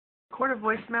record a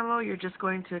voice memo, you're just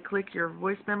going to click your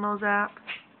voice memos app.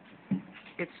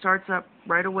 It starts up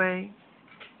right away.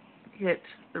 Hit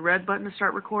the red button to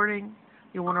start recording.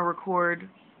 You'll want to record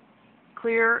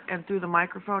clear and through the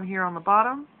microphone here on the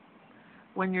bottom.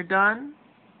 When you're done,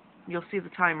 you'll see the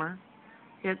timer.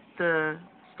 Hit the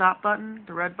stop button,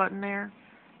 the red button there.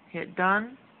 Hit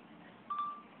done.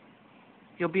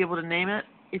 You'll be able to name it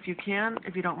if you can.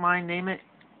 If you don't mind, name it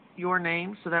your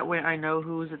name, so that way I know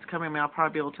whose it's coming. I mean, I'll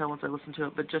probably be able to tell once I listen to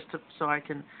it, but just so I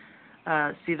can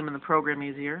see them in the program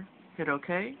easier. Hit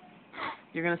OK.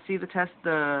 You're going to see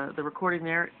the recording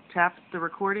there. Tap the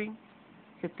recording,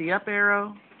 hit the up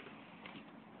arrow,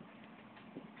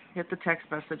 hit the text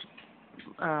message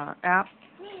app,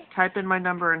 type in my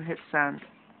number and hit send.